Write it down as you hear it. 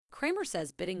Cramer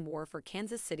says bidding war for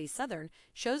Kansas City Southern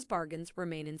shows bargains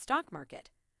remain in stock market.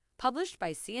 Published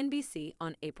by CNBC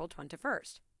on April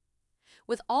 21st.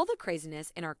 With all the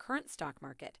craziness in our current stock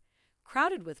market,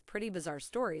 crowded with pretty bizarre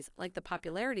stories like the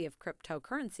popularity of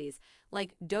cryptocurrencies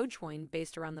like Dogecoin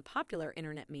based around the popular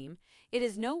internet meme, it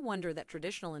is no wonder that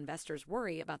traditional investors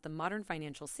worry about the modern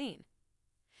financial scene.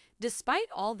 Despite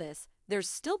all this, there's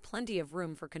still plenty of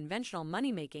room for conventional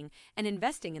money-making and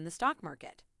investing in the stock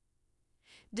market.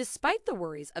 Despite the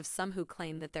worries of some who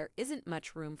claim that there isn't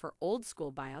much room for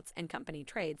old-school buyouts and company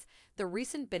trades, the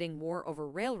recent bidding war over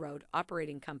railroad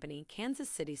operating company Kansas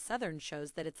City Southern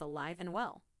shows that it's alive and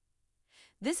well.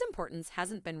 This importance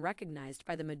hasn't been recognized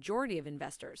by the majority of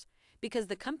investors because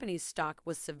the company's stock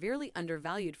was severely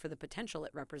undervalued for the potential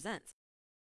it represents.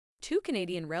 Two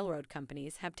Canadian railroad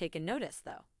companies have taken notice,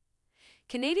 though.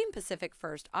 Canadian Pacific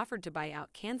First offered to buy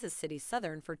out Kansas City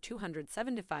Southern for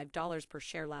 $275 per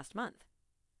share last month.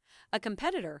 A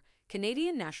competitor,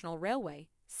 Canadian National Railway,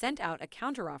 sent out a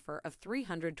counteroffer of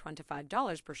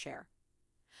 $325 per share.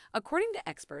 According to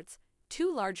experts,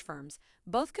 two large firms,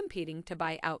 both competing to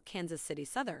buy out Kansas City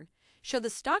Southern, show the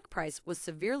stock price was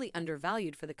severely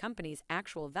undervalued for the company's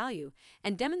actual value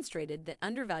and demonstrated that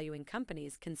undervaluing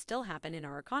companies can still happen in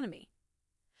our economy.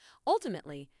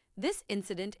 Ultimately, this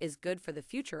incident is good for the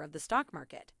future of the stock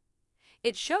market.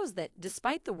 It shows that,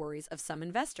 despite the worries of some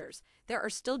investors, there are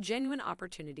still genuine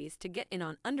opportunities to get in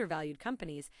on undervalued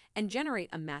companies and generate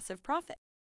a massive profit.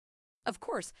 Of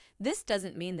course, this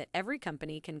doesn't mean that every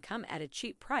company can come at a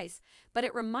cheap price, but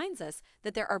it reminds us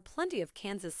that there are plenty of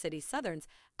Kansas City Southerns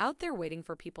out there waiting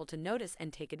for people to notice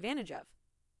and take advantage of.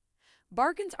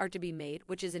 Bargains are to be made,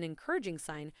 which is an encouraging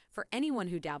sign for anyone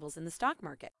who dabbles in the stock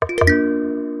market.